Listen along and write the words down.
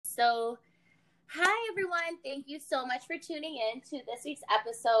So, hi everyone. Thank you so much for tuning in to this week's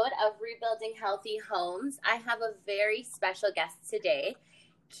episode of Rebuilding Healthy Homes. I have a very special guest today,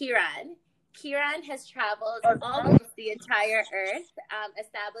 Kieran. Kieran has traveled almost the entire earth,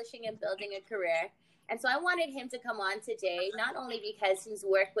 establishing and building a career. And so I wanted him to come on today, not only because he's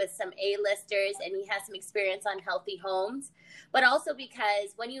worked with some A-listers and he has some experience on healthy homes, but also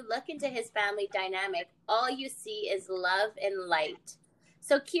because when you look into his family dynamic, all you see is love and light.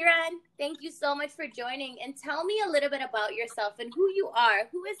 So Kieran, thank you so much for joining, and tell me a little bit about yourself and who you are.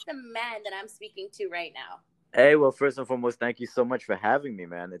 Who is the man that I'm speaking to right now? Hey, well, first and foremost, thank you so much for having me,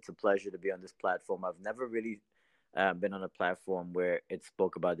 man. It's a pleasure to be on this platform. I've never really been on a platform where it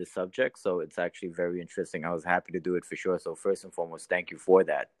spoke about this subject, so it's actually very interesting. I was happy to do it for sure. So first and foremost, thank you for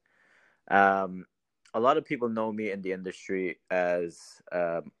that. Um, a lot of people know me in the industry as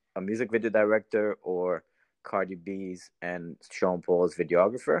a music video director or Cardi B's and Sean Paul's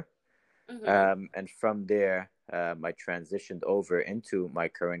videographer. Mm-hmm. And from there, I transitioned over into my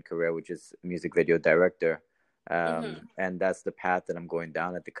current career, which is music video director. Mm-hmm. And that's the path that I'm going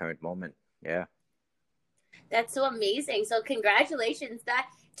down at the current moment. Yeah. That's so amazing. So congratulations.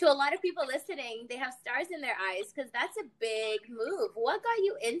 That to a lot of people listening, they have stars in their eyes because that's a big move. What got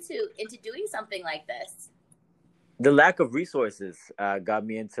you into doing something like this? The lack of resources got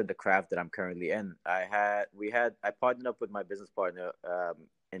me into the craft that I'm currently in. I partnered up with my business partner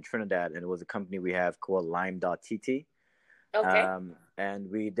in Trinidad, and it was a company we have called Lime.tt. Okay.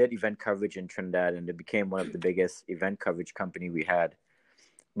 And we did event coverage in Trinidad, and it became one of the biggest event coverage company we had.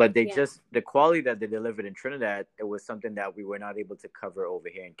 But Yeah. the quality that they delivered in Trinidad, it was something that we were not able to cover over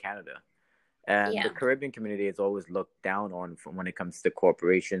here in Canada. And the Yeah. Caribbean community is always looked down on when it comes to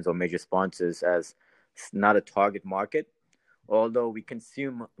corporations or major sponsors as not a target market. Although we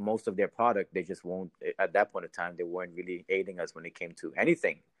consume most of their product, they just won't, at that point in time, they weren't really aiding us when it came to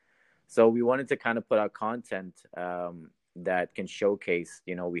anything. So we wanted to kind of put out content that can showcase,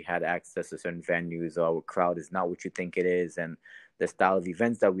 we had access to certain venues, our crowd is not what you think it is, and the style of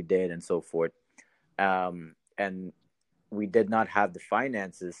events that we did and so forth. And we did not have the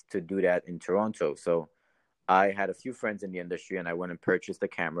finances to do that in Toronto. So I had a few friends in the industry and I went and purchased a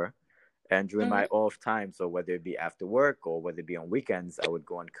camera. And during Mm-hmm. my off time, so whether it be after work or whether it be on weekends, I would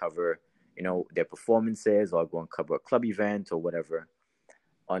go and cover, their performances, or I'd go and cover a club event or whatever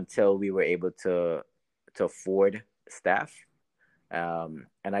until we were able to afford staff.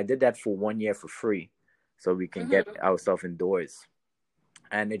 And I did that for 1 year for free so we can get Mm-hmm. ourselves indoors.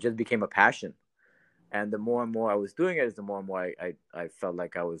 And it just became a passion. And the more and more I was doing it, is the more and more I felt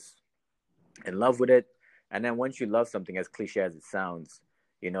like I was in love with it. And then once you love something, as cliche as it sounds,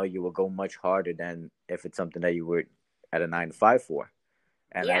 you will go much harder than if it's something that you were at a 9 to 5 for.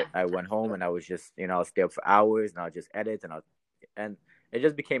 And Yeah. I went home and I was just, I'll stay up for hours and I'll just edit and it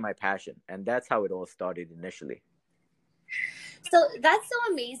just became my passion. And that's how it all started initially. So that's so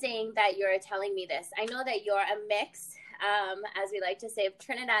amazing that you're telling me this. I know that you're a mix, as we like to say, of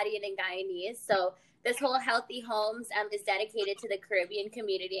Trinidadian and Guyanese. So this whole Healthy Homes is dedicated to the Caribbean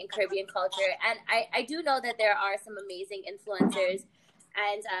community and Caribbean culture. And I do know that there are some amazing influencers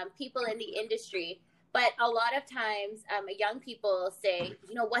and people in the industry. But a lot of times, young people say,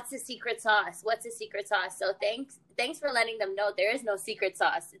 what's the secret sauce? What's the secret sauce? So thanks for letting them know there is no secret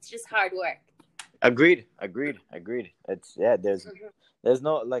sauce. It's just hard work. Agreed. It's yeah. Mm-hmm. There's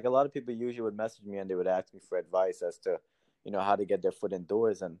no, like, a lot of people usually would message me and they would ask me for advice as to, how to get their foot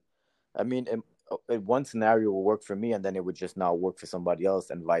indoors. And I mean, one scenario will work for me, and then it would just not work for somebody else,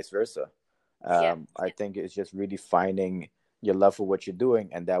 and vice versa. Yeah. I think it's just really finding your love for what you're doing,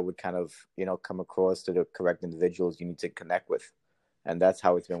 and that would kind of, come across to the correct individuals you need to connect with, and that's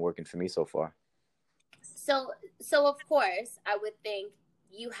how it's been working for me so far. So of course, I would think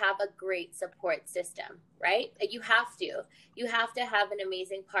you have a great support system, right? You have to have an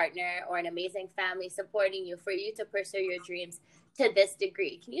amazing partner or an amazing family supporting you for you to pursue your dreams to this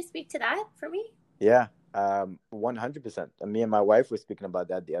degree. Can you speak to that for me? Yeah, 100%. And me and my wife were speaking about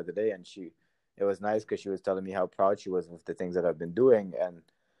that the other day, and it was nice because she was telling me how proud she was of the things that I've been doing, and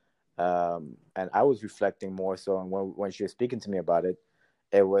I was reflecting more so on when she was speaking to me about it.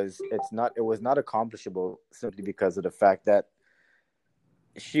 It was not accomplishable simply because of the fact that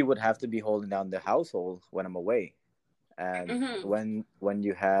she would have to be holding down the household when I'm away, and Mm-hmm. when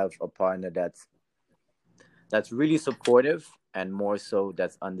you have a partner that's really supportive, and more so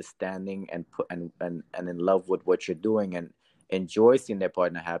that's understanding and put and in love with what you're doing, and enjoy seeing their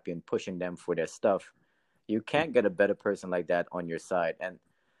partner happy and pushing them for their stuff, you can't get a better person like that on your side. And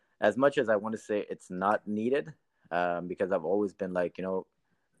as much as I want to say it's not needed, because I've always been like,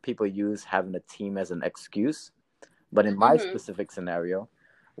 people use having a team as an excuse, but in my Mm-hmm. specific scenario,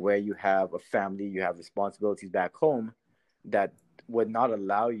 where you have a family, you have responsibilities back home that would not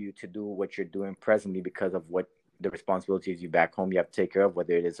allow you to do what you're doing presently because of what the responsibilities you back home you have to take care of,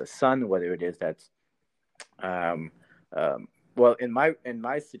 whether it is a son, whether it is that's um, well, in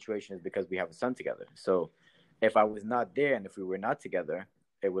my situation is because we have a son together. So if I was not there and if we were not together,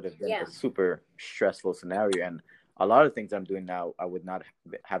 it would have been a super stressful scenario. And a lot of things I'm doing now, I would not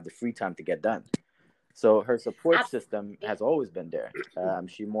have the free time to get done. So her support system has always been there.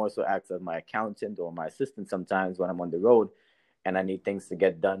 She more so acts as my accountant or my assistant sometimes when I'm on the road and I need things to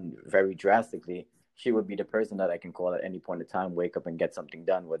get done very drastically. She would be the person that I can call at any point in time, wake up and get something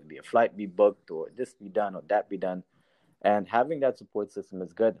done, whether it be a flight be booked or this be done or that be done. And having that support system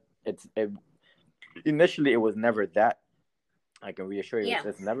is good. Initially, it was never that. I can reassure you,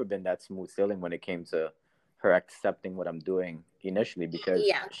 it's never been that smooth sailing when it came to her accepting what I'm doing initially, because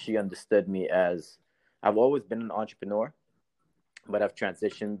she understood me as I've always been an entrepreneur, but I've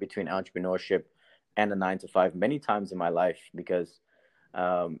transitioned between entrepreneurship and a 9 to 5 many times in my life because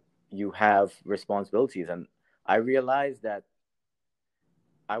you have responsibilities. And I realized that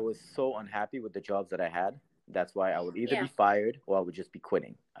I was so unhappy with the jobs that I had. That's why I would either be fired or I would just be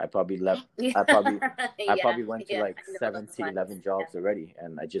quitting. I probably left. I probably went to like 7 to 11 jobs already,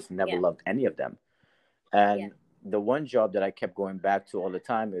 and I just never loved any of them. And the one job that I kept going back to all the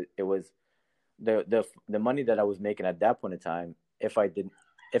time, it was the money that I was making at that point in time. If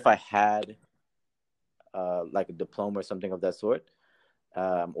I had like a diploma or something of that sort,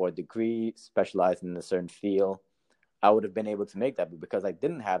 or a degree specialized in a certain field, I would have been able to make that. But because I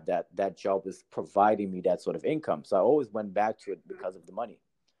didn't have that, that job was providing me that sort of income. So I always went back to it because of the money.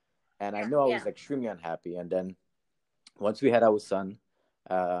 And I know I was extremely unhappy. And then once we had our son,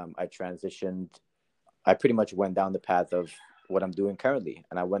 I transitioned. I pretty much went down the path of what I'm doing currently.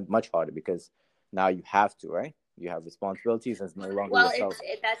 And I went much harder because now you have to, right? You have responsibilities and it's no longer yourself.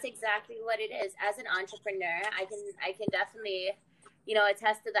 That's exactly what it is. As an entrepreneur, I can definitely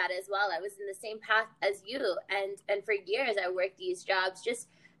attest to that as well. I was in the same path as you, and for years I worked these jobs just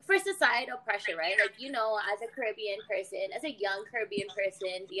for societal pressure, right? Like, as a Caribbean person, as a young Caribbean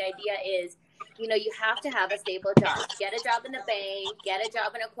person, the idea is, you have to have a stable job. Get a job in the bank, get a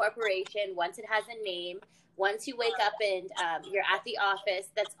job in a corporation. Once it has a name, once you wake up and you're at the office,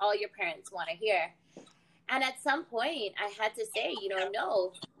 that's all your parents want to hear. And at some point, I had to say,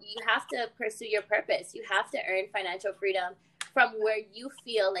 no, you have to pursue your purpose. You have to earn financial freedom from where you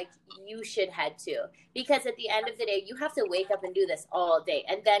feel like you should head to. Because at the end of the day, you have to wake up and do this all day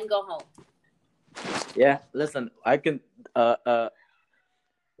and then go home. Yeah, listen, I can,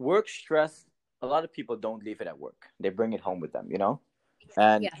 work stress, a lot of people don't leave it at work. They bring it home with them,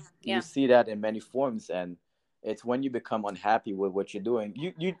 And you see that in many forms. And it's when you become unhappy with what you're doing.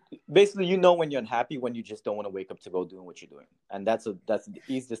 You basically, when you're unhappy when you just don't want to wake up to go doing what you're doing. And that's the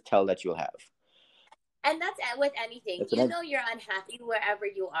easiest tell that you'll have. And that's with anything. You're unhappy wherever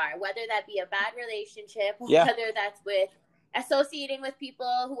you are, whether that be a bad relationship, whether that's with associating with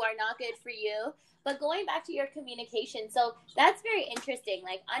people who are not good for you. But going back to your communication, so that's very interesting,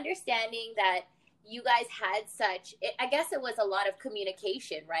 like understanding that you guys had I guess it was a lot of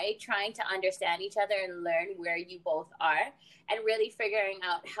communication, right? Trying to understand each other and learn where you both are and really figuring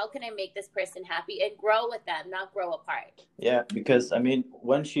out how can I make this person happy and grow with them, not grow apart. Yeah, because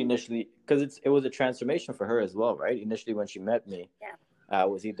when she initially, because it was a transformation for her as well, right? Initially when she met me, I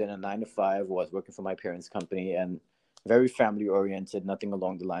was either in a 9 to 5 or I was working for my parents' company and very family oriented, nothing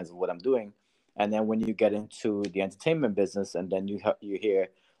along the lines of what I'm doing. And then when you get into the entertainment business and then you hear,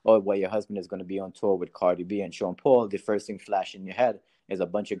 well, your husband is going to be on tour with Cardi B and Sean Paul, the first thing flash in your head is a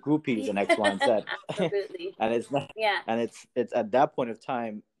bunch of groupies and X, Y, and Z. Absolutely. And it's not, and it's at that point of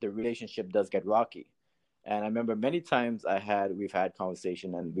time, the relationship does get rocky. And I remember many times we've had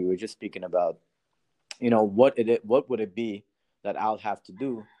conversation and we were just speaking about, what would it be that I'll have to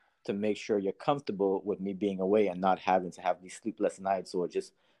do to make sure you're comfortable with me being away and not having to have these sleepless nights or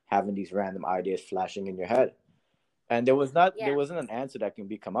just having these random ideas flashing in your head. And there wasn't an answer that can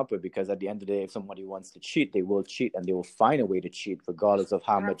be come up with, because at the end of the day, if somebody wants to cheat, they will cheat and they will find a way to cheat regardless of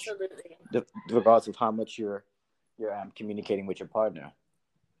how much you're communicating with your partner.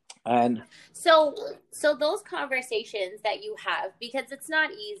 And so those conversations that you have, because it's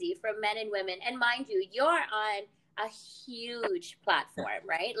not easy for men and women, and mind you, you're on a huge platform,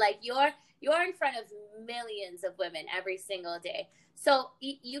 right? Like you're you're in front of millions of women every single day. So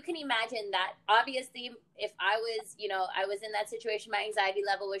you can imagine that. Obviously, if I was, I was in that situation, my anxiety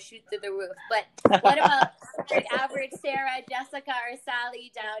level would shoot through the roof. But what about the average Sarah, Jessica, or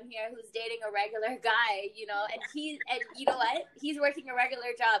Sally down here who's dating a regular guy, and you know what? He's working a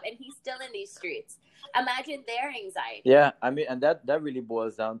regular job and he's still in these streets. Imagine their anxiety. Yeah, I mean, and that really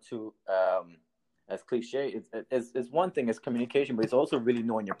boils down to, as cliche, it's one thing, it's communication, but it's also really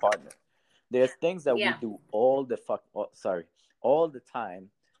knowing your partner. There's things that we do all the time.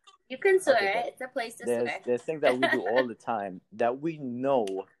 You can swear. It's a place to swear. There's things that we do all the time that we know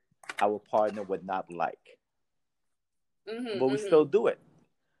our partner would not like. But we still do it.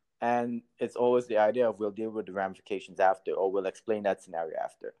 And it's always the idea of we'll deal with the ramifications after, or we'll explain that scenario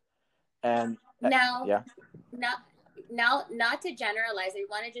after. And now, not to generalize, I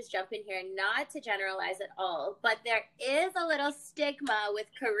want to just jump in here, not to generalize at all, but there is a little stigma with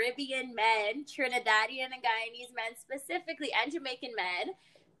Caribbean men, Trinidadian and Guyanese men specifically, and Jamaican men.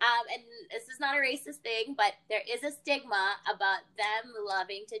 And this is not a racist thing, but there is a stigma about them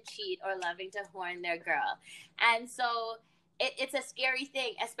loving to cheat or loving to horn their girl. And so it's a scary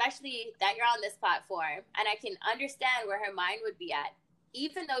thing, especially that you're on this platform. And I can understand where her mind would be at.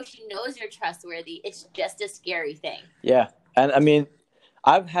 Even though she knows you're trustworthy, it's just a scary thing. Yeah. And I mean,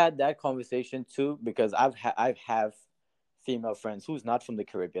 I've had that conversation too, because I've have female friends who's not from the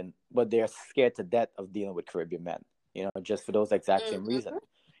Caribbean, but they're scared to death of dealing with Caribbean men, just for those exact same reasons.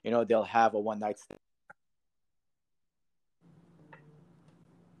 They'll have a one night stand.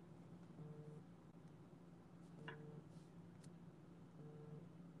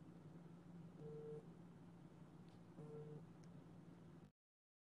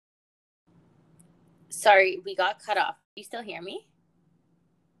 Sorry, we got cut off. You still hear me?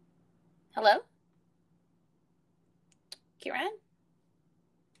 Hello? Kieran?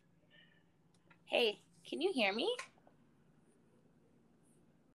 Hey, can you hear me?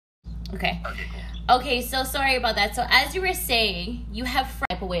 Okay. Okay, so sorry about that. So as you were saying, you have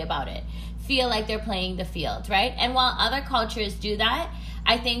fright away about it. Feel like they're playing the field, right? And while other cultures do that,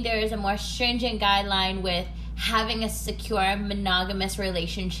 I think there is a more stringent guideline with having a secure monogamous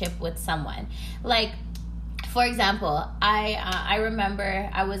relationship with someone. Like, for example, I remember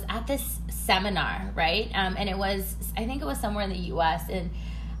I was at this seminar, right? And I think it was somewhere in the U.S. And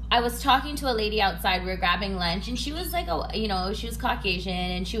I was talking to a lady outside. We were grabbing lunch, and she was like, she was Caucasian,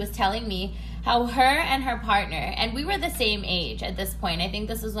 and she was telling me how her and her partner, and we were the same age at this point. I think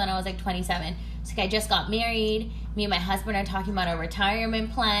this was when I was like 27. It's like I just got married. Me and my husband are talking about a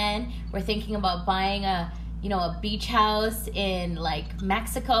retirement plan. We're thinking about buying a beach house in like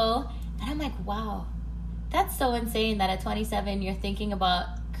Mexico. And I'm like, wow, that's so insane that at 27 you're thinking about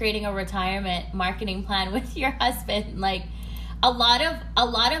creating a retirement marketing plan with your husband. Like a lot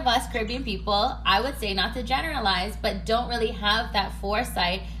of us Caribbean people, I would say, not to generalize, but don't really have that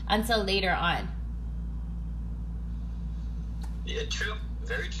foresight until later on. Yeah, true.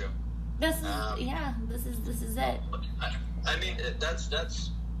 Very true. This is it. I mean, that's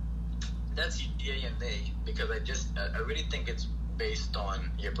yay and nay, because I really think it's based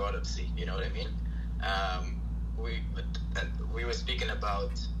on your brought-up-see, you know what I mean? We were speaking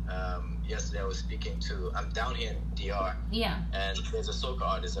about, yesterday I was speaking to, I'm down here in DR. Yeah. And there's a soca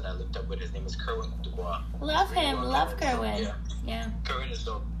artist that I linked up with. His name is Kieran Khan. Love him. Love Kieran. Yeah. Kieran is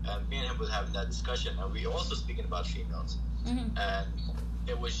dope. And me and him was having that discussion. And we were also speaking about females. Mm-hmm. And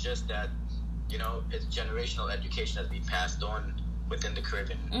it was just that, it's generational education that's being passed on within the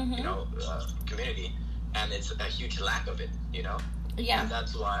Caribbean, community. And it's a huge lack of it, Yeah. And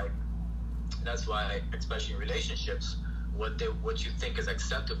that's why, especially in relationships, what you think is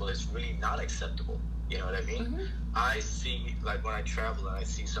acceptable is really not acceptable. You know what I mean? Mm-hmm. I see, like when I travel and I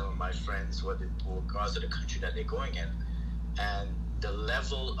see some of my friends, regardless of the country that they're going in, and the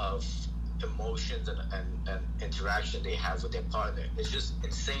level of emotions and interaction they have with their partner is just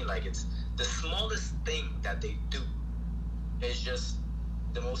insane. Like it's the smallest thing that they do is just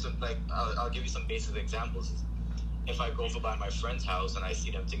the most, like, I'll give you some basic examples. If I go over by my friend's house and I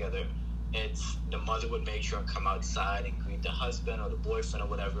see them together, it's the mother would make sure and come outside and greet the husband or the boyfriend or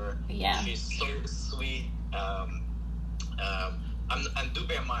whatever. Yeah. She's so sweet. And do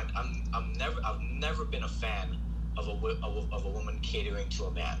bear in mind, I've never been a fan of a woman catering to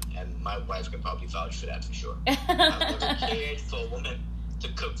a man, and my wife can probably vouch for that for sure. I've never cared for a woman to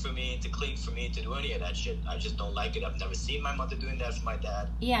cook for me, to clean for me, to do any of that shit. I just don't like it. I've never seen my mother doing that for my dad.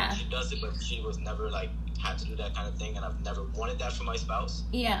 Yeah. She does it, but she was never had to do that kind of thing, and I've never wanted that for my spouse.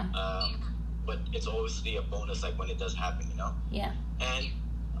 Yeah. But it's obviously a bonus, like when it does happen, Yeah. And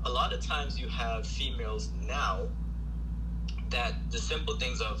a lot of times you have females now that the simple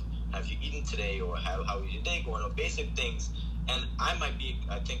things of, have you eaten today, or how is your day going, or basic things. And I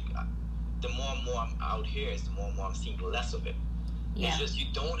think the more and more I'm out here, is the more and more I'm seeing less of it. Yeah. It's just you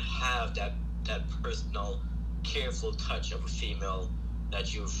don't have that personal, careful touch of a female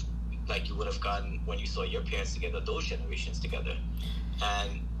that you would have gotten when you saw your parents together, those generations together.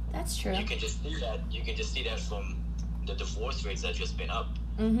 And that's true. You can just see that. You can just see that from the divorce rates that just been up.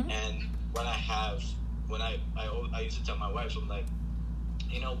 Mm-hmm. And I used to tell my wife, I'm like,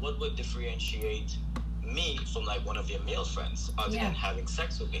 what would differentiate me from like one of your male friends other than having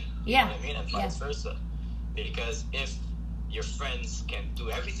sex with me? You know what I mean? And vice versa. Because if your friends can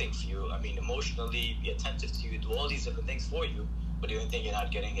do everything for you, I mean, emotionally, be attentive to you, do all these different things for you, but the only thing you're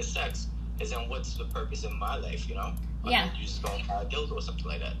not getting is sex, is then what's the purpose in my life, you mean, you just go and buy a dildo or something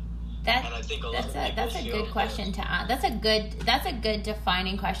like that. And I think that's a good question to ask. That's a good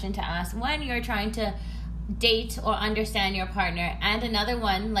defining question to ask when you're trying to date or understand your partner. And another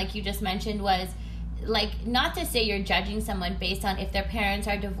one, like you just mentioned, was like, not to say you're judging someone based on if their parents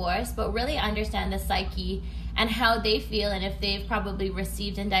are divorced, but really understand the psyche and how they feel, and if they've probably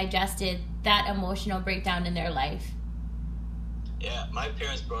received and digested that emotional breakdown in their life. Yeah, my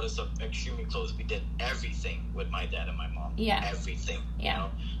parents brought us up extremely close. We did everything with my dad and my mom. Yeah. Everything. Yeah.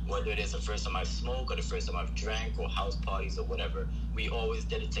 Whether it is the first time I've smoked or the first time I've drank or house parties or whatever, we always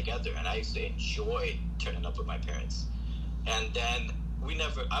did it together. And I used to enjoy turning up with my parents. And then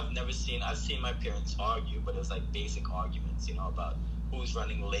I've seen my parents argue, but it was like basic arguments, about who's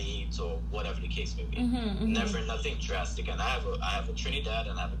running late or whatever the case may be. Mm-hmm. Never nothing drastic. And I have a Trinidad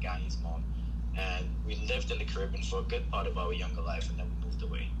and I have a Guyanese mom. And we lived in the Caribbean for a good part of our younger life, and then we moved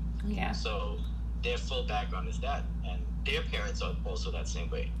away. Yeah. So their full background is that, and their parents are also that same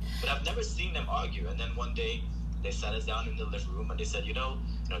way. But I've never seen them argue. And then one day they sat us down in the living room and they said,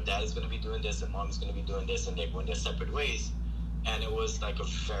 Dad is going to be doing this and Mom is going to be doing this, and they're going their separate ways. And it was like a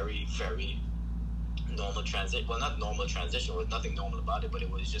very, very normal transition. Well, not normal transition. There was nothing normal about it, but it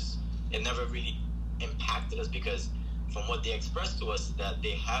never really impacted us, because from what they expressed to us, that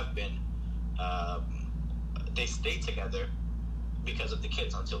they have been. They stayed together because of the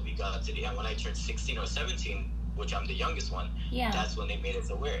kids until we got to the end. When I turned 16 or 17, which I'm the youngest one, that's when they made us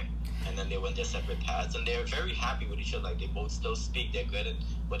aware. And then they went their separate paths, and they're very happy with each other. Like, they both still speak, they're good,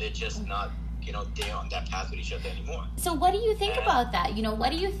 but they're just not, they're on that path with each other anymore. So what do you think about that?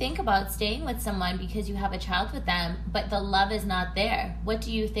 What do you think about staying with someone because you have a child with them, but the love is not there? What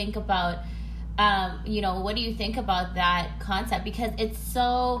do you think about, what do you think about that concept? Because it's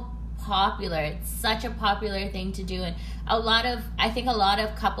so popular. It's such a popular thing to do, and I think a lot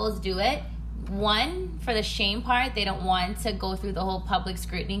of couples do it. One, for the shame part, they don't want to go through the whole public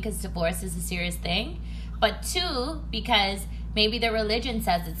scrutiny because divorce is a serious thing. But two, because maybe their religion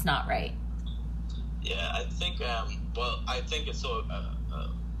says it's not right. Yeah, I think. I think it's so.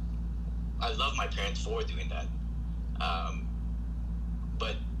 I love my parents for doing that,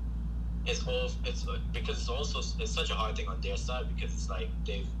 but. It's such a hard thing on their side, because it's like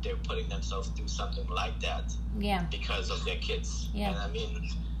they're putting themselves through something like that because of their kids. And I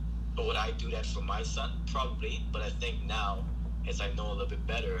mean, but would I do that for my son? Probably. But I think now, as I know a little bit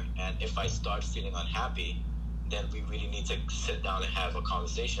better, and if I start feeling unhappy, then we really need to sit down and have a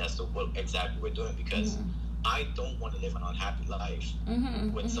conversation as to what exactly we're doing, because I don't want to live an unhappy life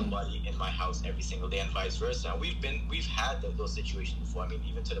with somebody in my house every single day, and vice versa. And we've had those situations before. I mean,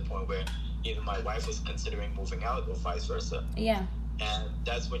 even to the point where even my wife was considering moving out, or vice versa. Yeah. And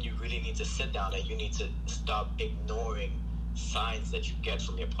that's when you really need to sit down and you need to stop ignoring signs that you get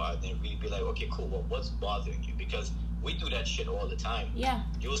from your partner and really be like, okay, cool, well, what's bothering you? Because we do that shit all the time. Yeah.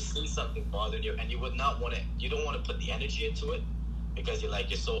 You'll see something bothering you, and you don't want to put the energy into it, because you're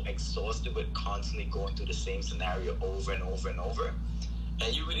so exhausted with constantly going through the same scenario over and over and over.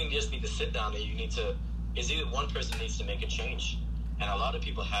 And you really just need to sit down, and it's either one person needs to make a change. And a lot of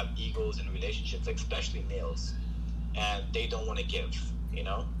people have egos in relationships, especially males, and they don't want to give,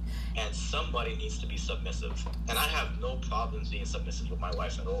 and somebody needs to be submissive. And I have no problems being submissive with my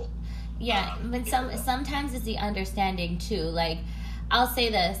wife at all. Yeah, but sometimes it's the understanding too. Like, I'll say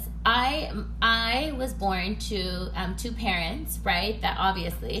this: I was born to two parents, right? That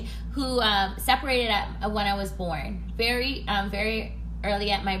obviously who separated when I was born, very very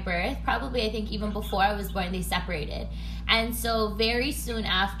early at my birth. Probably, I think even before I was born, they separated. And so very soon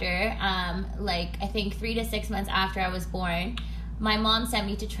after, I think 3 to 6 months after I was born, my mom sent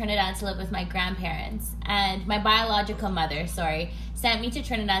me to Trinidad to live with my grandparents, and my biological mother, sent me to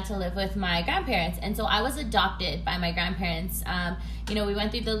Trinidad to live with my grandparents. And so I was adopted by my grandparents. We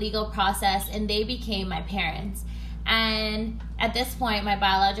went through the legal process, and they became my parents. And at this point, my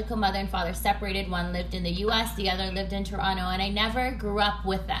biological mother and father separated. One lived in the U.S., the other lived in Toronto, and I never grew up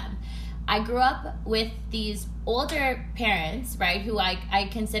with them. I grew up with these older parents, right, who I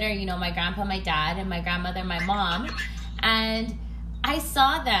consider, you know, my grandpa, my dad, and my grandmother, my mom. And I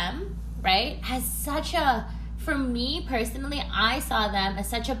saw them, right, as such a, for me personally, I saw them as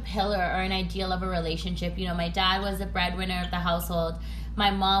such a pillar or an ideal of a relationship. You know, my dad was the breadwinner of the household.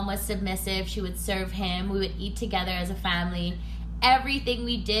 My mom was submissive. She would serve him. We would eat together as a family. Everything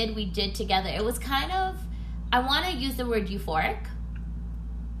we did together. It was kind of, I want to use the word euphoric.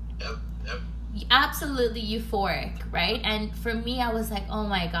 Yep. Absolutely euphoric, right? And for me, I was like, oh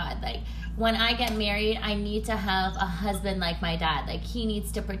my God, like, when I get married, I need to have a husband like my dad. Like, he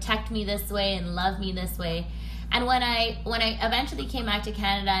needs to protect me this way and love me this way. And when I eventually came back to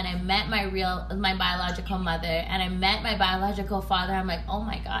Canada and I met my biological mother and I met my biological father, I'm like, oh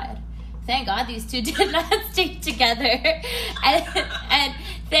my God, thank God these two did not stay together. And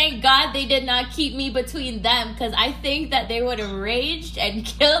thank God they did not keep me between them, because I think that they would have raged and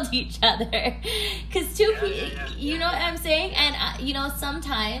killed each other. Because you know what I'm saying? And, you know,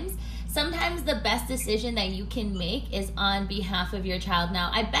 sometimes the best decision that you can make is on behalf of your child.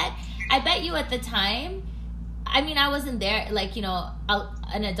 Now, I bet you at the time, I mean, I wasn't there, like, you know,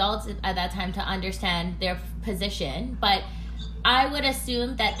 an adult at that time to understand their position, but I would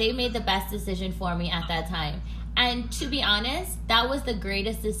assume that they made the best decision for me at that time. And to be honest, that was the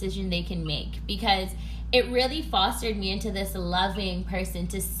greatest decision they can make, because it really fostered me into this loving person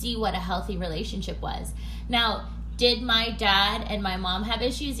to see what a healthy relationship was. Now, did my dad and my mom have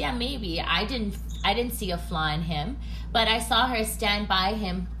issues? Yeah, maybe. I didn't see a flaw in him, but I saw her stand by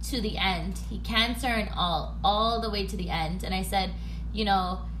him to the end. He cancer and all the way to the end. And I said, you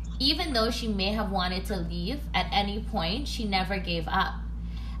know, even though she may have wanted to leave at any point, she never gave up.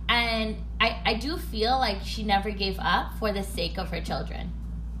 And I do feel like she never gave up for the sake of her children.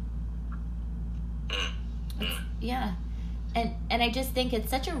 Yeah. And I just think it's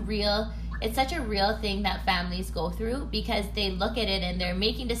such a real thing that families go through, because they look at it and they're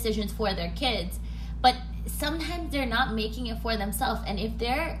making decisions for their kids, but sometimes they're not making it for themselves. And if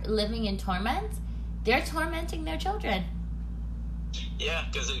they're living in torment, they're tormenting their children. Yeah,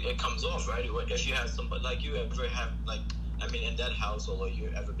 because it comes off, right? If you have somebody, like, you ever have, like, I mean, in that household, or you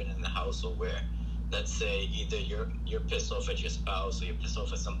ever been in a household where, let's say, either you're pissed off at your spouse or you're pissed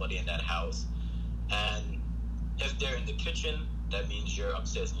off at somebody in that house, and if they're in the kitchen, that means you're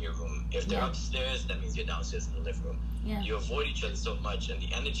upstairs in your room. If they're upstairs, that means you're downstairs in the living room. Yeah. You avoid each other so much, and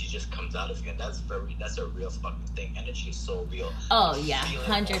the energy just comes out of you, and that's a real fucking thing. Energy is so real. Oh yeah,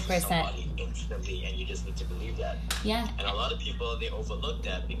 100%. Instantly, and you just need to believe that. Yeah. And a lot of people, they overlook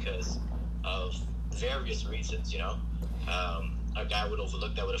that because of various reasons. You know, a guy would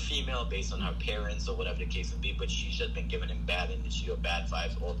overlook that with a female based on her parents or whatever the case would be, but she's just been giving him bad energy or bad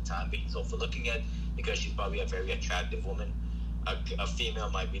vibes all the time. But he's overlooking it because she's probably a very attractive woman. A female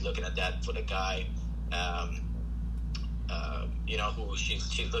might be looking at that for the guy, you know, who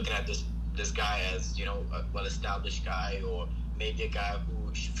she's looking at this guy as, you know, a well-established guy, or maybe a guy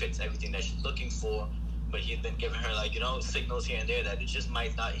who fits everything that she's looking for, but he's been giving her, like, you know, signals here and there that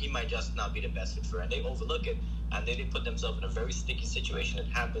he might just not be the best fit for her, and they overlook it, and then they put themselves in a very sticky situation. It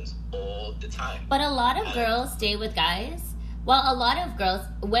happens all the time. But a lot of girls stay with guys. Well, a lot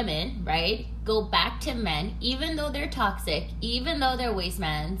of women, right, go back to men, even though they're toxic, even though they're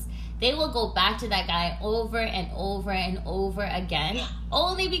wastemans. They will go back to that guy over and over and over again,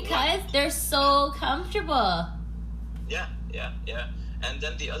 only because they're so comfortable. Yeah. And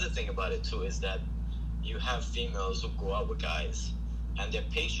then the other thing about it, too, is that you have females who go out with guys, and their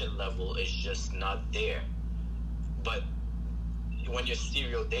patient level is just not there. But when you're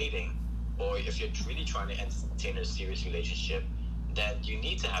serial dating, or if you're really trying to entertain a serious relationship, then you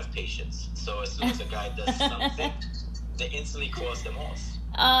need to have patience. So as soon as a guy does something, they instantly cross them off.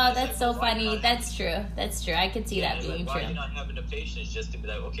 Oh, that's so funny. That's true. I could see that being true. Why are you not true. having the patience just to be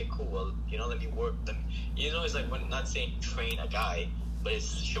like, okay, cool, well, you know, let me work them. You know, it's like, when not saying train a guy, but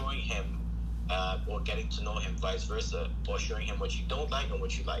it's showing him or getting to know him, vice versa, or showing him what you don't like and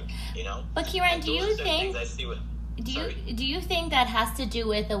what you like, you know? But Kieran, do you think... Do you think that has to do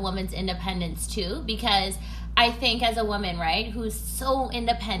with a woman's independence too? Because I think as a woman, right, who's so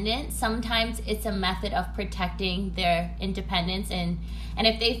independent, sometimes it's a method of protecting their independence, and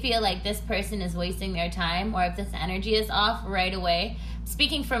if they feel like this person is wasting their time, or if this energy is off right away.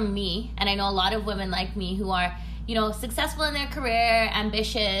 Speaking from me, and I know a lot of women like me who are, you know, successful in their career,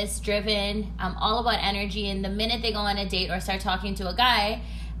 ambitious, driven, all about energy, and the minute they go on a date or start talking to a guy,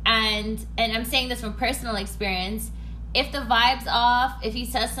 and I'm saying this from personal experience, if the vibe's off, if he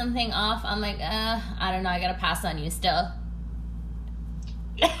says something off, I'm like, I don't know, I gotta pass on you still.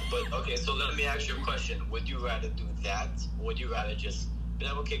 Yeah, but okay, so let me ask you a question. Would you rather do that, or would you rather just be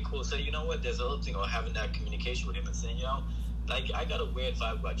like, okay, cool. So you know what? There's a little thing, or having that communication with him and saying, you know, like, I got a weird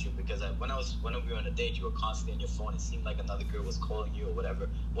vibe about you because when we were on a date, you were constantly on your phone. It seemed like another girl was calling you or whatever.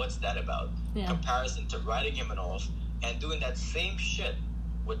 What's that about? Yeah. Comparison to writing him an off and doing that same shit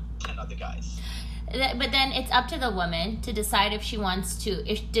with 10 other guys. But then it's up to the woman to decide if she wants to,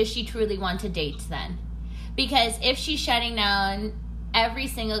 does she truly want to date then? Because if she's shutting down every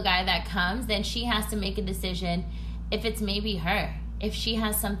single guy that comes, then she has to make a decision if it's maybe her, if she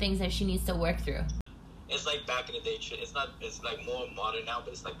has some things that she needs to work through. It's like back in the day, it's like more modern now,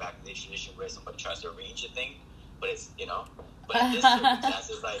 but it's like back in the tradition where somebody tries to arrange a thing, but it's, you know, but in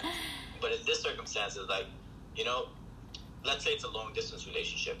this circumstance, like, you know, let's say it's a long distance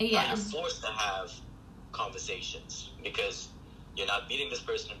relationship. Yeah. Now you're forced to have conversations because you're not meeting this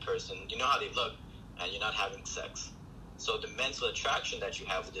person in person, you know how they look, and you're not having sex. So the mental attraction that you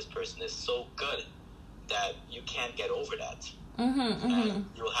have with this person is so good that you can't get over that. And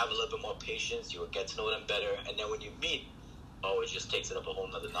you'll have a little bit more patience, you'll get to know them better, and then when you meet, it just takes it up a whole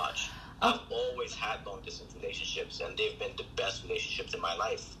nother notch. I've always had long distance relationships, and they've been the best relationships in my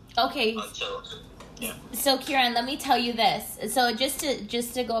life. Okay. Yeah. So Kieran, let me tell you this. So just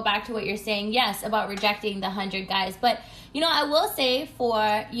to go back to what you're saying, yes, about rejecting the 100 guys, but you know, I will say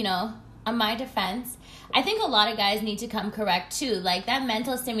for, you know, on my defense, I think a lot of guys need to come correct too. Like, that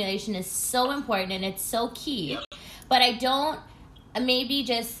mental stimulation is so important and it's so key. Yep. But I don't, maybe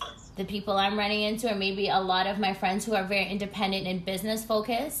just the people I'm running into, or maybe a lot of my friends who are very independent and business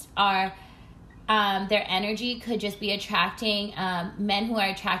focused, are their energy could just be attracting men who are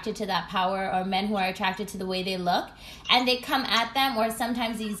attracted to that power, or men who are attracted to the way they look, and they come at them, or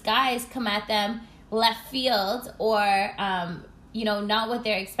sometimes these guys come at them left field, or you know, not what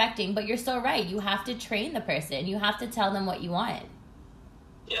they're expecting. But you're so right, you have to train the person, you have to tell them what you want.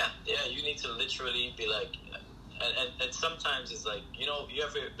 Yeah, you need to literally be like, and sometimes it's like, you know, you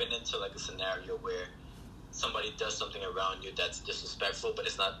ever been into like a scenario where somebody does something around you that's disrespectful, but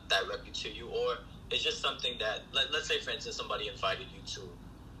it's not directly to you, or it's just something that, let's say for instance, somebody invited you to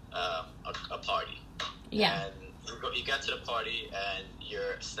a party. Yeah. And you got to the party and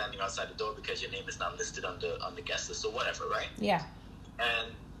you're standing outside the door because your name is not listed on the guest list or whatever, right? Yeah.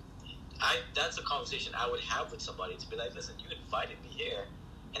 And that's a conversation I would have with somebody, to be like, listen, you invited me here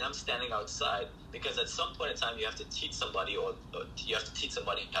and I'm standing outside, because at some point in time you have to teach somebody, or you have to teach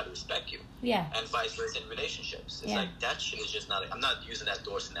somebody how to respect you. Yeah. And vice versa in relationships. It's like, that shit is just not, I'm not using that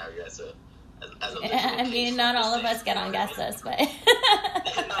door scenario as a I mean, not all of us get on guest lists, but I'm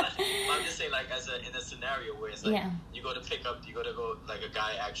just saying, like, in a scenario where it's like, you go like a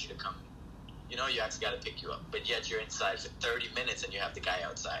guy actually to come, you know, you actually got to pick you up, but yet you're inside for 30 minutes and you have the guy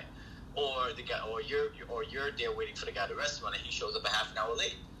outside, or you're there waiting for the guy at the restaurant and he shows up a half an hour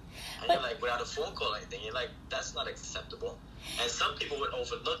late, and you're like, without a phone call or anything, you're like, that's not acceptable. And some people would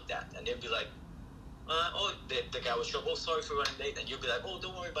overlook that, and they'd be like, the guy was short, sorry for running late, and you'll be like,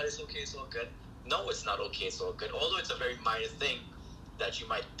 don't worry about it, it's okay, it's all good. No, it's not okay, it's all good. Although it's a very minor thing that you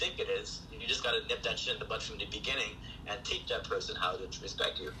might think it is, you just got to nip that shit in the bud from the beginning and teach that person how to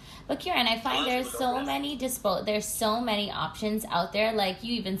respect you. But Kieran, I find there's so many options out there. Like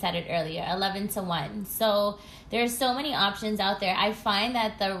you even said it earlier, 11 to 1. So there's so many options out there. I find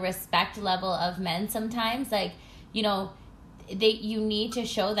that the respect level of men sometimes, like, you know, you need to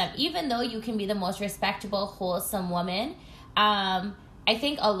show them, even though you can be the most respectable, wholesome woman. I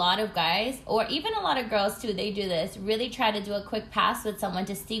think a lot of guys, or even a lot of girls too, they do this, really try to do a quick pass with someone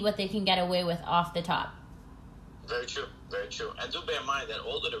to see what they can get away with off the top. Very true, very true. And do bear in mind that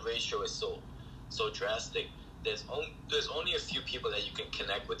although the ratio is so drastic, there's only a few people that you can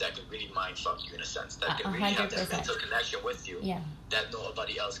connect with that can really mind fuck you, in a sense, that can really 100%. Have that mental connection with you that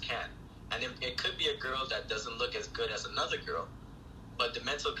nobody else can. And it could be a girl that doesn't look as good as another girl, but the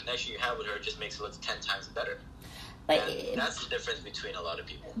mental connection you have with her just makes it look 10 times better. But that's the difference between a lot of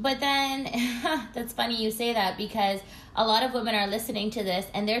people. But then, that's funny you say that, because a lot of women are listening to this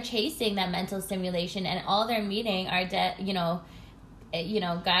and they're chasing that mental stimulation, and all they're meeting are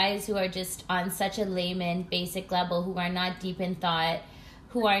guys who are just on such a layman, basic level, who are not deep in thought,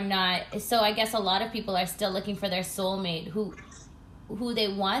 who are not. So I guess a lot of people are still looking for their soulmate, who they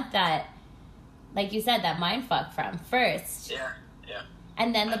want that, like you said, that mind fuck from first. Yeah.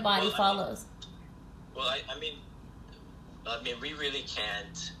 And then the body follows. I mean, we really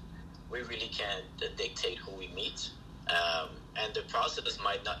can't dictate who we meet, and the process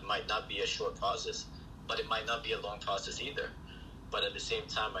might not be a short process, but it might not be a long process either. But at the same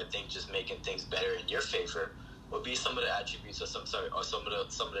time, I think just making things better in your favor would be some of the attributes, or some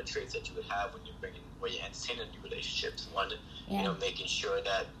of the traits that you would have when you're entertaining new relationships. One, making sure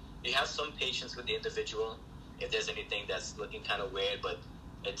that you have some patience with the individual. if there's anything that's looking kind of weird, but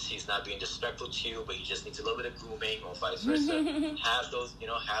he's not being disrespectful to you, but he just needs a little bit of grooming, or vice versa. have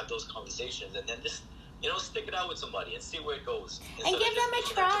those conversations, and then just stick it out with somebody and see where it goes. And give them a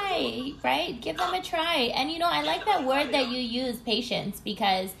try, right? Give them a try. And I like that word that you use, patience,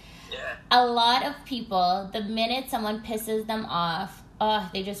 because a lot of people, the minute someone pisses them off,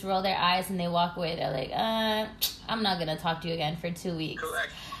 they just roll their eyes and they walk away. They're like, I'm not gonna talk to you again for 2 weeks.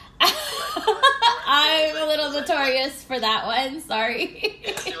 Correct. I'm a little notorious for that one. Sorry.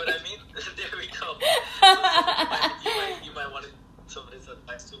 You see what I mean? There we go. You might want some of this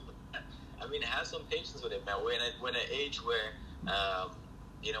advice too. I mean, have some patience with it, man. We're in an age where,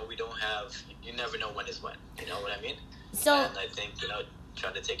 we don't have. You never know when is when. You know what I mean? So, and I think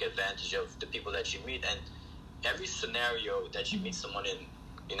try to take advantage of the people that you meet, and every scenario that you meet someone in,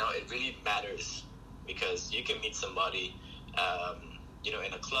 it really matters, because you can meet somebody,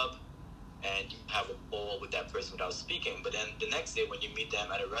 in a club, and you have a ball with that person without speaking, but then the next day when you meet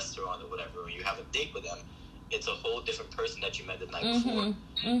them at a restaurant or whatever, or you have a date with them, it's a whole different person that you met the night before.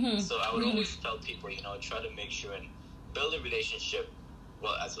 So I would always tell people, try to make sure and build a relationship.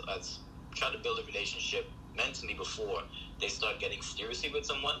 Well, as try to build a relationship mentally before they start getting seriously with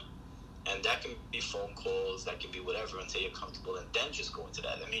someone, and that can be phone calls, that can be whatever, until you're comfortable, and then just go into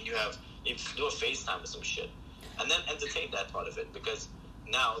that. I mean, you do a FaceTime or some shit, and then entertain that part of it, because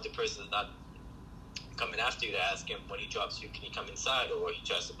now the person is not coming after you to ask him when he drops you, can he come inside, or he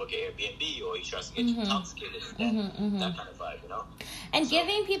tries to book an Airbnb, or he tries to get you intoxicated, and that kind of vibe, And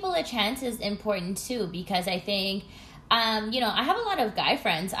giving people a chance is important too, because I think, I have a lot of guy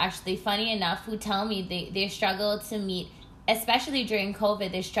friends, actually, funny enough, who tell me they struggle to meet, especially during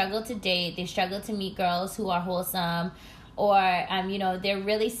COVID, they struggle to date, they struggle to meet girls who are wholesome, or, they're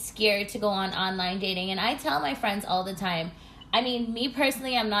really scared to go on online dating. And I tell my friends all the time, I mean, me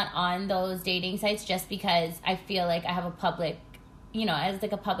personally, I'm not on those dating sites just because I feel like I have a public, as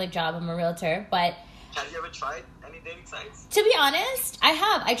like a public job, I'm a realtor, but... Have you ever tried any dating sites? To be honest, I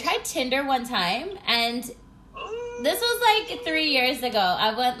have. I tried Tinder one time, and this was like 3 years ago.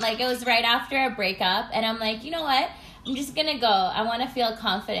 I went, it was right after a breakup, and I'm like, you know what? I'm just gonna go. I want to feel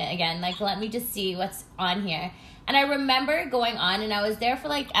confident again. Let me just see what's on here. And I remember going on, and I was there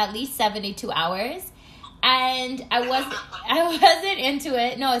for at least 72 hours. And I wasn't into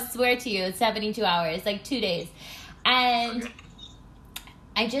it. No, I swear to you, it's 72 hours, 2 days. And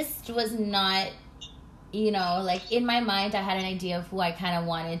I just was not, in my mind, I had an idea of who I kind of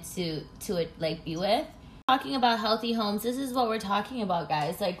wanted to be with. Talking about healthy homes, this is what we're talking about,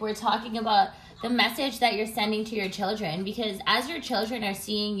 guys. We're talking about the message that you're sending to your children, because as your children are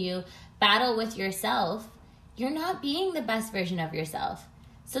seeing you battle with yourself, you're not being the best version of yourself.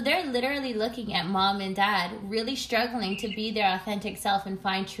 So they're literally looking at mom and dad really struggling to be their authentic self and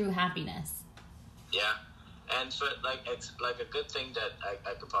find true happiness. Yeah. And so, it's a good thing that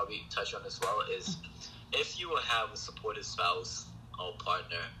I could probably touch on as well is, if you have a supportive spouse or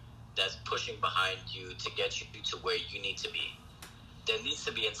partner that's pushing behind you to get you to where you need to be, there needs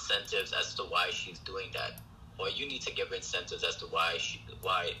to be incentives as to why she's doing that, or you need to give her incentives as to why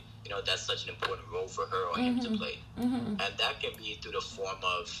that's such an important role for her or him to play. And that can be through the form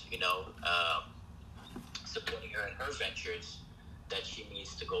of, supporting her in her ventures that she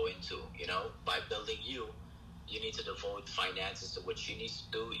needs to go into, by building you. You need to devote finances to what she needs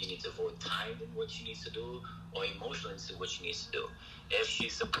to do. You need to devote time in what she needs to do, or emotional into what she needs to do. If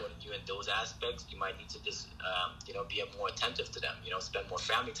she's supporting you in those aspects, you might need to just, be more attentive to them, spend more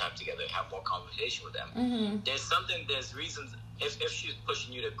family time together, have more conversation with them. There's reasons, if she's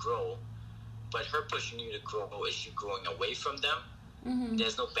pushing you to grow, but her pushing you to grow is you growing away from them,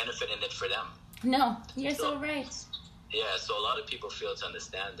 there's no benefit in it for them. No, you're so right. Yeah, so a lot of people fail to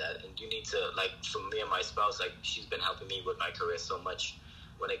understand that, and you need to, for me and my spouse, she's been helping me with my career so much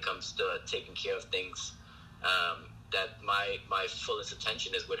when it comes to taking care of things, that my fullest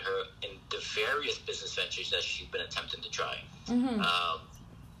attention is with her in the various business ventures that she's been attempting to try. And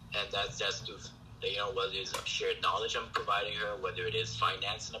that's through, whether it's shared knowledge I'm providing her, whether it is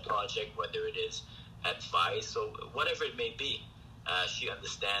financing a project, whether it is advice, or whatever it may be. She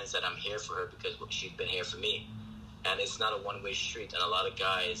understands that I'm here for her because she's been here for me. And it's not a one-way street. And a lot of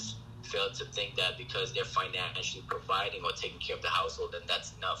guys fail to think that because they're financially providing or taking care of the household, then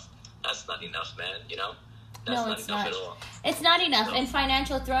that's enough. That's not enough, man, That's no, it's not enough not. at all. It's not enough. And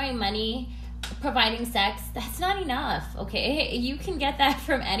financial, throwing money, providing sex, that's not enough, okay? You can get that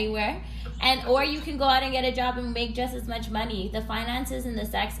from anywhere. Or you can go out and get a job and make just as much money. The finances and the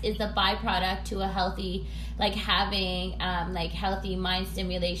sex is the byproduct to a healthy, having healthy mind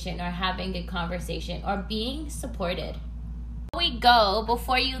stimulation, or having good conversation, or being supported. we go,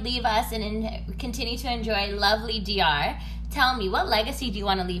 before you leave us and continue to enjoy lovely DR, tell me, what legacy do you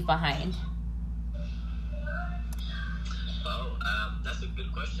want to leave behind? Oh, that's a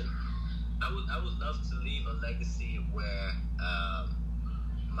good question. I would love to leave a legacy where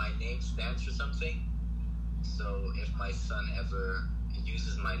my name stands for something. So if my son ever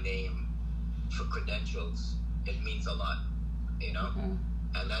uses my name for credentials, it means a lot, you know? Mm-hmm.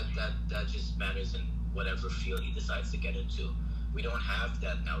 And that just matters in whatever field he decides to get into. We don't have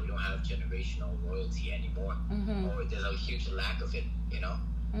that now. We don't have generational royalty anymore. Mm-hmm. Or there's a huge lack of it, you know?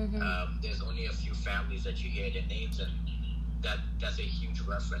 Mm-hmm. There's only a few families that you hear their names, and that's a huge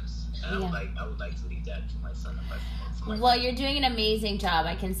reference. And yeah. I would like to leave that to my son and my Well, you're doing an amazing job,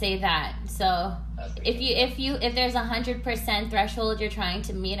 I can say that. So if there's 100% threshold you're trying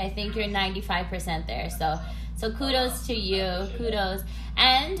to meet, I think you're 95% there. So kudos to you. Kudos.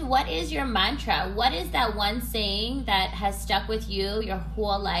 And what is your mantra? What is that one saying that has stuck with you your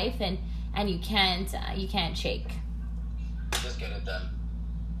whole life and you can't shake? Just get it done.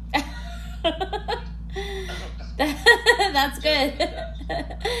 That's good.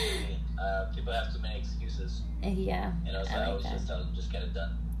 People have too many excuses. Yeah. You know, so I always just tell them, just get it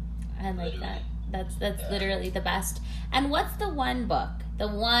done. I like that. That's literally the best. And what's the one book? That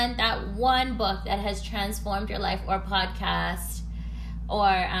one book that has transformed your life, or podcast, or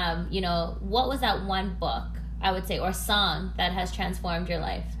what was that one book, I would say, or song that has transformed your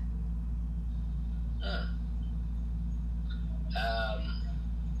life? I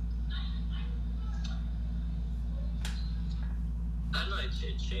don't know.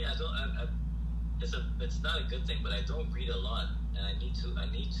 It's not a good thing, but I don't read a lot, and I need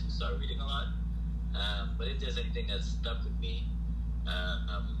to start reading a lot. But if there's anything that's stuck with me,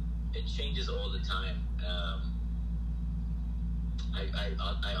 it changes all the time.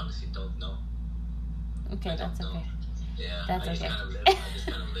 I honestly don't know. Okay, that's okay. Yeah, that's I okay. just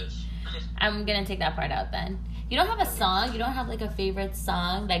kind of live. I'm gonna take that part out then. You don't have a song? You don't have like a favorite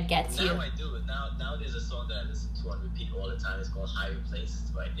song that gets you? Now I do. Now there's a song that I listen to on repeat all the time. It's called Higher Place.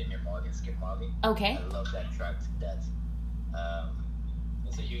 It's by Damian Marley, Skip Marley. Okay. I love that track.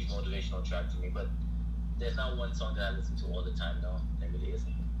 It's a huge motivational track to me. But there's not one song that I listen to all the time. No, there really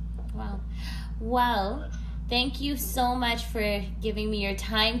isn't. Wow. Well, thank you so much for giving me your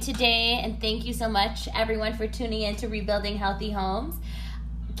time today, and thank you so much, everyone, for tuning in to Rebuilding Healthy Homes.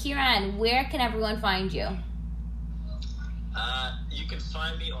 Kieran, where can everyone find you? You can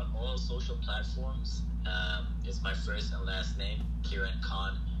find me on all social platforms. It's my first and last name, Kieran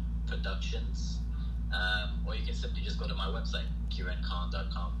Khan Productions. Or you can simply just go to my website,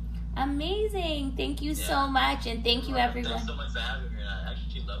 kierankhan.com. Amazing. Thank you so much, and thank you, everyone. Thanks so much for having me. I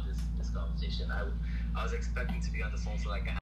actually love this conversation. I was expecting to be on the phone for like a